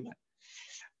they are given.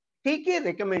 TK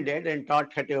recommended and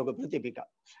taught Haṭhayoga Pratipika.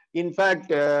 In fact,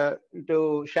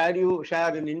 to share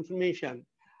an information,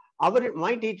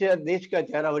 my teacher,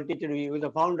 Deshkachar, our teacher, who was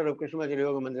the founder of Krishnamacharya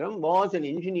Yoga Mandiram, was an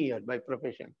engineer by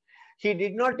profession. He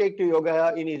did not take to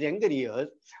yoga in his younger years,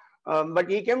 but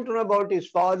he came to know about his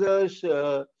father's,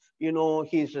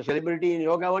 his celebrity in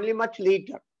yoga only much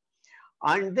later.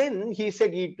 And then he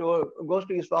said goes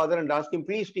to his father and asks him,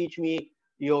 please teach me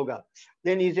yoga.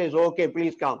 Then he says, okay,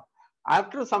 please come.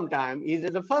 After some time,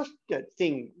 the first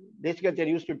thing Deshkachar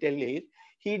used to tell is,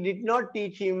 he did not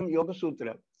teach him Yoga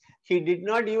Sutra. He did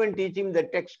not even teach him the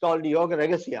text called Yoga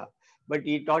Ragasya, but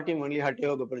he taught him only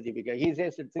Haṭhayoga Pratipika. He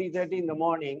says at 3:30 in the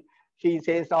morning, she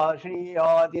says, Shri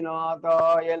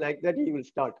Adinataya, like that he will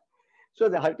start. So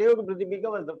the Haṭhayoga Pratipika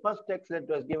was the first text that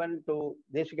was given to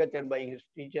Deshkachar by his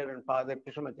teacher and father,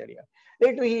 Krishnamacharya.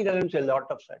 Later he learns a lot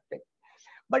of such texts.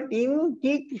 But in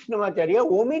T. Krishnamacharya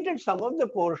omitted some of the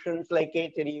portions like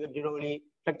Kechari, Vajroli,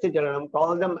 Shakti Charanam,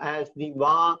 call them as the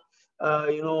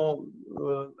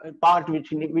part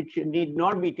which need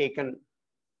not be taken,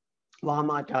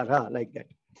 Vamachara, like that.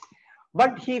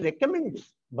 But he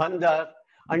recommends bandhas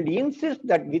and insists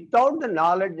that without the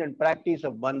knowledge and practice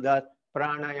of bandhas,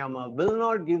 pranayama will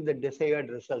not give the desired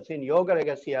results. In Yoga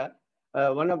Ragasya,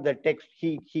 one of the texts,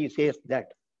 he says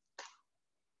that.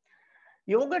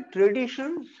 Yoga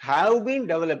traditions have been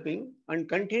developing and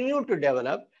continue to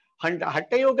develop, and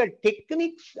Hatha Yoga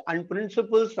techniques and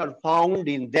principles are found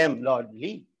in them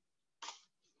largely.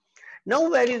 Now,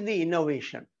 where is the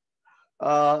innovation?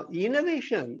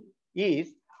 Innovation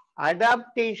is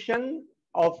adaptation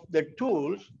of the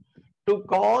tools to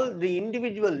call the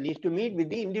individual needs, to meet with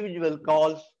the individual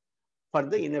calls for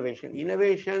the innovation.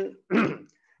 Innovation,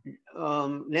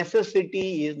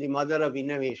 necessity is the mother of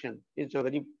innovation. It's a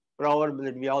very proverb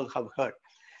that we all have heard.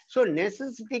 So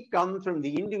necessity comes from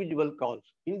the individual calls.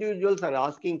 Individuals are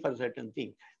asking for certain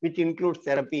things, which includes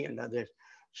therapy and others.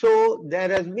 So there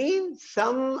has been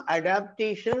some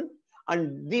adaptation,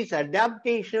 and these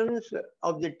adaptations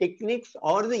of the techniques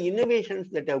or the innovations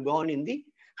that have gone in the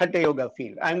Hatha Yoga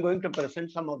field. I'm going to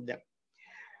present some of them.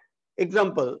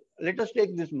 Example, let us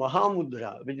take this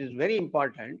Mahamudra, which is very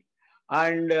important.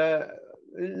 And a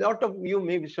lot of you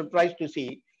may be surprised to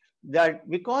see that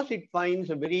because it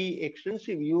finds a very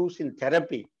extensive use in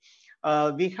therapy,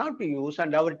 we have to use,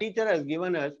 and our teacher has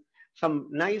given us some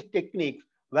nice techniques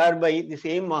whereby the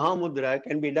same Mahamudra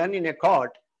can be done in a cot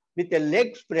with a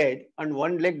leg spread and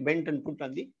one leg bent and put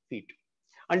on the feet.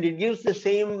 And it gives the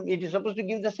same, it is supposed to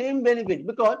give the same benefit,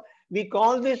 because we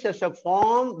call this as a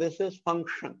form versus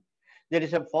function. There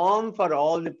is a form for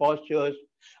all the postures,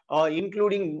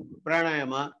 including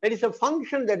pranayama. There is a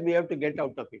function that we have to get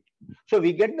out of it. So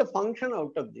we get the function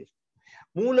out of this.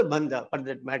 Mula Bandha, for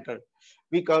that matter.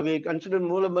 We consider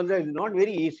Mula Bandha is not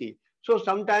very easy. So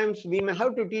sometimes we may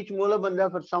have to teach Mula Bandha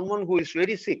for someone who is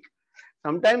very sick,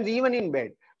 sometimes even in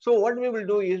bed. So what we will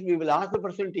do is we will ask the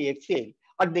person to exhale.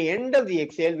 At the end of the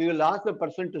exhale, we will ask the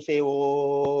person to say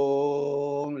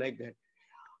Om, like that.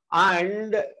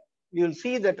 And you'll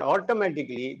see that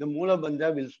automatically the Mula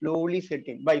Bandha will slowly set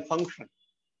in by function.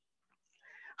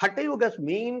 Hatha Yoga's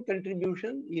main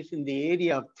contribution is in the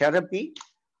area of therapy,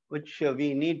 which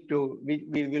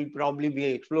we will probably be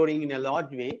exploring in a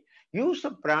large way. Use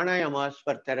of pranayamas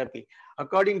for therapy.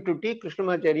 According to T.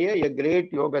 Krishnamacharya, a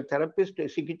great yoga therapist,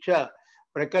 Sikicha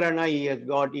Prakarana, he has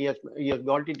got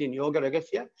it in Yoga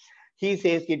Ragasya. He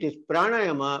says it is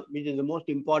pranayama which is the most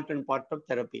important part of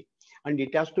therapy. And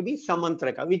it has to be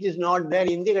samantraka, which is not there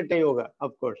in the Hatha Yoga,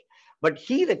 of course. But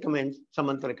he recommends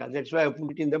samantraka. That's why I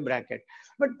put it in the bracket.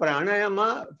 But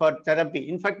pranayama for therapy,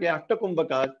 in fact, the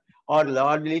Ashtakumbhakas are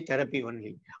largely therapy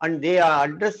only. And they are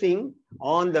addressing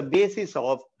on the basis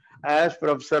of, as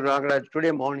Professor Nagaraj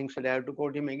today morning said, I have to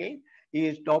quote him again, he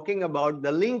is talking about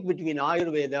the link between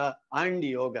Ayurveda and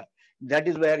yoga. That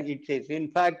is where it says,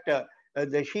 in fact, the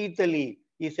Shitali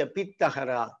is a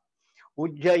Pittahara,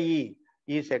 Ujjayi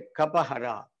is a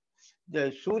Kapahara.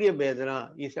 The Surya Vedana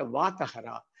is a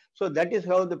Vatahara. So that is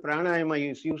how the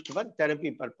pranayama is used for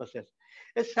therapy purposes.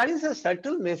 There is a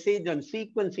subtle message on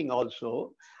sequencing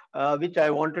also, which I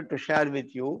wanted to share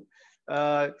with you.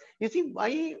 You see,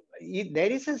 why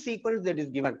there is a sequence that is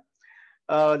given.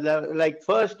 Like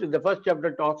the first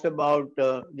chapter talks about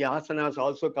the asanas,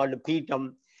 also called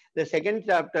Pitam. The second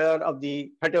chapter of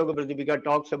the Haṭhayoga Pratipika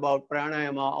talks about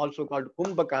pranayama, also called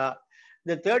Kumbhaka.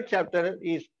 The third chapter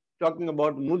is talking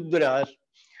about mudras,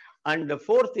 and the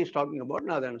fourth is talking about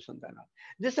Nadanasantana.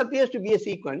 This appears to be a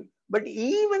sequence, but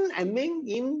even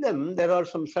in them, there are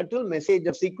some subtle message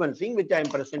of sequencing which I am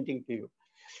presenting to you.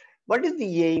 What is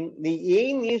the aim? The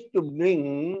aim is to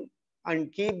bring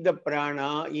and keep the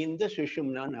prana in the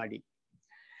Sushumna Nadi.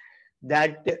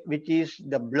 That which is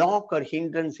the block or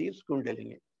hindrance is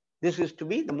Kundalini. This is to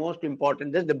be the most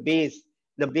important. That's the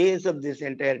base of this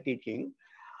entire teaching.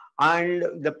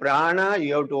 And the prana,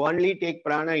 you have to only take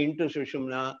prana into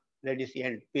Sushumna, that is the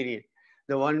end, period.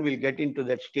 The one will get into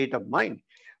that state of mind.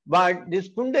 But this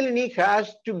Kundalini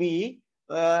has to be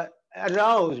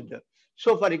aroused.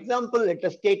 So, for example, let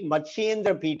us take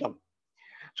Matsyendra Pitam.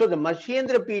 So, the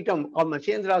Matsyendra Pitam or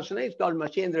Matsyendrasana is called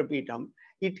Matsyendra Pitam.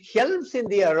 It helps in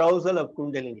the arousal of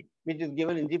Kundalini, which is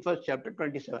given in the first chapter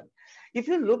 27. If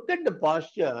you look at the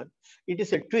posture, it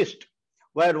is a twist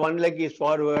where one leg is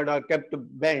forward or kept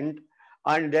bent,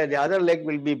 and the other leg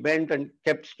will be bent and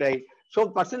kept straight. So,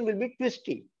 person will be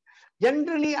twisting.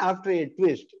 Generally, after a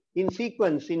twist, in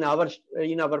sequence, in our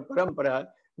parampara,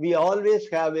 we always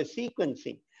have a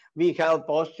sequencing. We have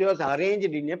postures arranged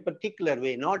in a particular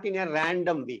way, not in a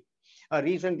random way.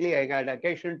 Recently, I had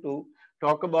occasion to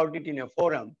talk about it in a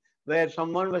forum where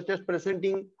someone was just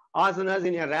presenting asanas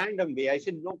in a random way. I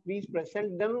said, no, please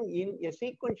present them in a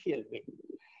sequential way,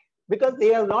 because they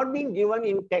have not been given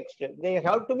in text. They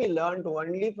have to be learned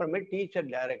only from a teacher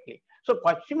directly. So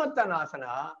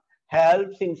Paschimottanasana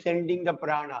helps in sending the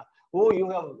prana. Oh,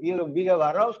 we have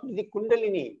aroused the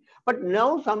Kundalini. But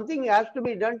now something has to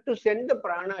be done to send the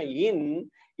prana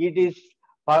in. It is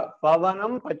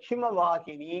Pavanam Pachima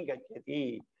Vahini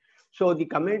Gacchati. So the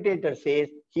commentator says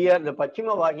here the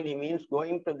Pachima Vahini means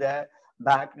going to the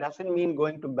back, doesn't mean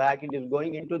going to back, it is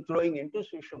going into, throwing into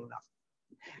Sushumna.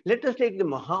 Let us take the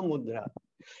Mahamudra.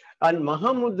 And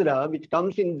Mahamudra, which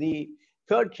comes in the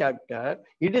third chapter,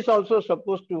 it is also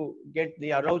supposed to get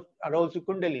the aroused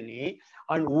Kundalini,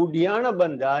 and Uddiyana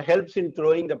Bandha helps in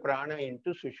throwing the prana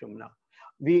into Sushumna.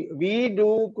 We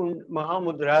do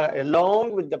Mahamudra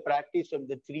along with the practice of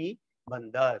the three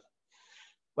bandhas.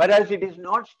 Whereas it is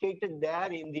not stated there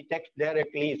in the text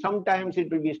directly. Sometimes it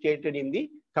will be stated in the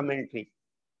commentary.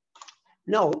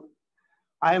 Now,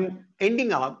 I am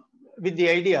ending up with the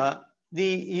idea, the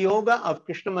yoga of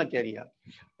Krishnamacharya.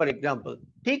 For example,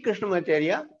 T.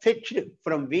 Krishnamacharya fetched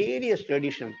from various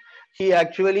traditions. He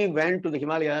actually went to the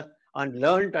Himalayas and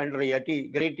learned under a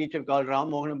great teacher called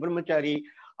Ram Mohan Brahmachari,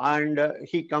 and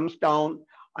he comes down,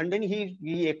 and then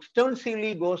he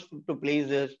extensively goes to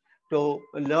places to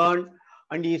learn,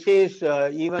 and he says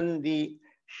even the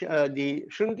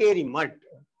Sringeri Mutt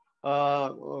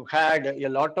had a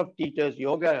lot of teachers,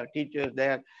 yoga teachers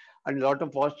there, and a lot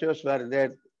of postures were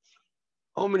there.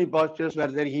 How many postures were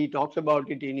there? He talks about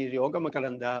it in his Yoga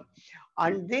Makaranda.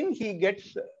 And then he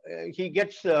gets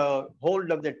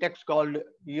hold of the text called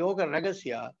Yoga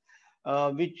Ragasya,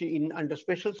 which under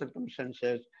special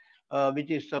circumstances, which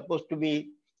is supposed to be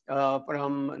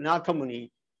from Nathamuni,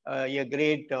 a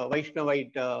great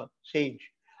Vaishnavite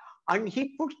sage. And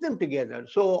he puts them together.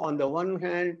 So on the one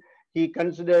hand, he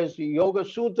considers Yoga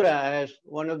Sutra as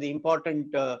one of the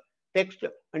important texts,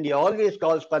 and he always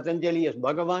calls Patanjali as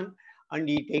Bhagavan. And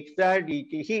he takes that,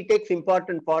 he takes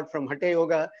important part from Hatha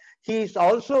Yoga. He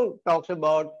also talks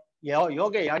about Yoga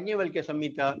Yajnavalkya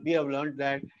Samhita, we have learned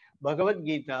that, Bhagavad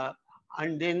Gita,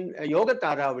 and then Yoga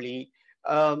Taravali,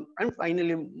 and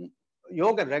finally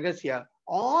Yoga Ragasya.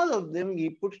 All of them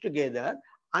he puts together,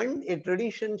 and a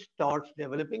tradition starts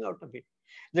developing out of it.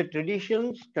 The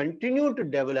traditions continue to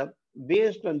develop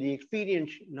based on the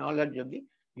experience knowledge of the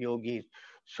yogis.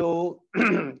 So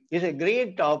it's a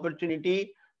great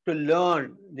opportunity to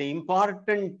learn the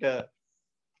important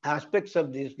aspects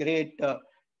of this great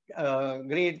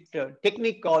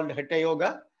technique called Hatha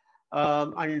Yoga.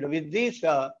 And with this,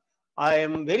 I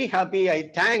am very happy. I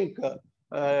thank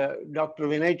Dr.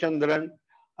 Vinay Chandran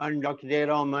and Dr.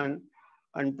 Jayaraman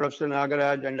and Professor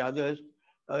Nagaraj and others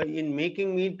in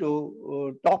making me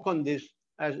to talk on this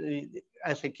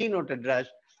as a keynote address.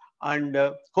 And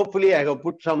hopefully I have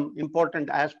put some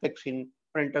important aspects in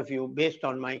front of you based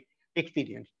on my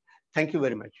experience. Thank you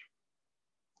very much.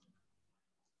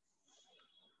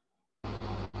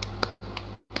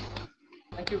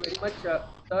 Thank you very much,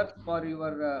 sir, for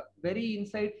your very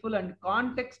insightful and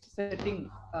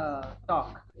context-setting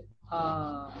talk.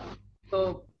 Uh,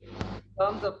 so, in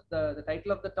terms of the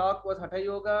title of the talk was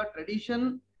Haṭhayoga,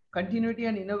 tradition, continuity,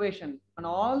 and innovation. On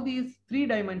all these three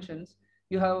dimensions,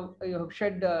 you have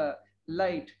shed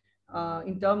light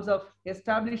in terms of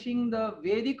establishing the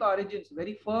Vedic origins,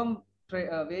 very firm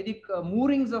Vedic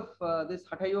moorings of this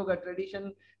Haṭhayoga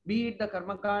tradition, be it the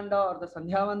Karmakanda or the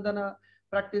Sandhyavandana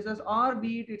practices, or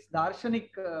be it its darshanik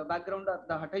background or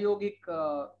the Hatha Yogic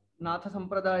Natha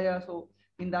Sampradaya. So,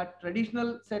 in that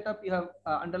traditional setup, you have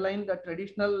underlined the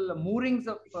traditional moorings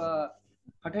of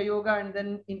Hatha Yoga, and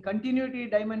then in continuity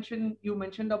dimension, you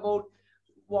mentioned about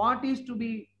what is to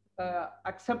be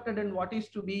accepted and what is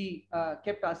to be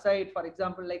kept aside. For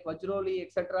example, like Vajroli,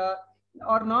 etc.,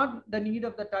 or not the need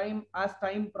of the time as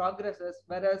time progresses,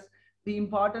 whereas the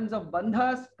importance of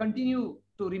bandhas continue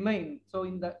to remain. So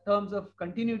in the terms of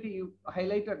continuity, you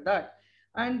highlighted that.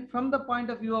 And from the point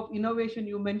of view of innovation,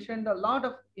 you mentioned a lot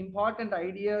of important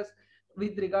ideas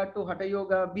with regard to Hatha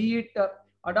Yoga, be it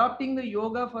adopting the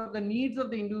yoga for the needs of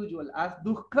the individual. As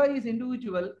dukkha is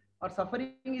individual or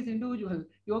suffering is individual,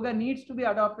 yoga needs to be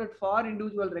adopted for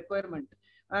individual requirement.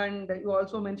 And you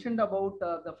also mentioned about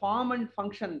the form and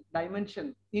function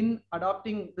dimension in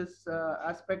adopting this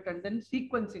aspect, and then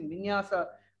sequencing, vinyasa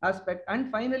aspect.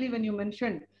 And finally, when you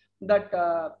mentioned that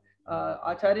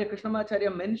Acharya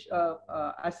Krishnamacharya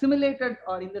assimilated,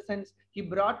 or in the sense, he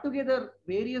brought together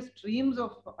various streams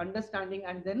of understanding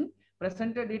and then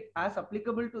presented it as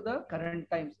applicable to the current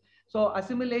times. So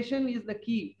assimilation is the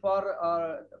key for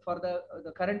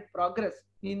the current progress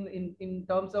in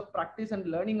terms of practice and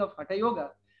learning of Hatha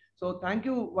Yoga. So thank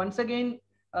you once again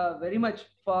very much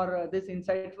for this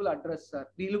insightful address, sir.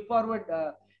 We look forward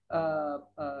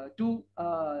to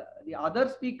the other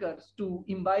speakers to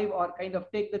imbibe or kind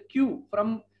of take the cue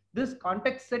from this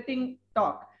context setting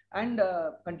talk and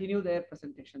continue their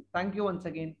presentation. Thank you once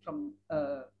again from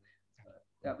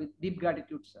with deep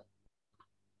gratitude, sir.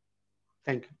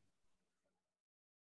 Thank you.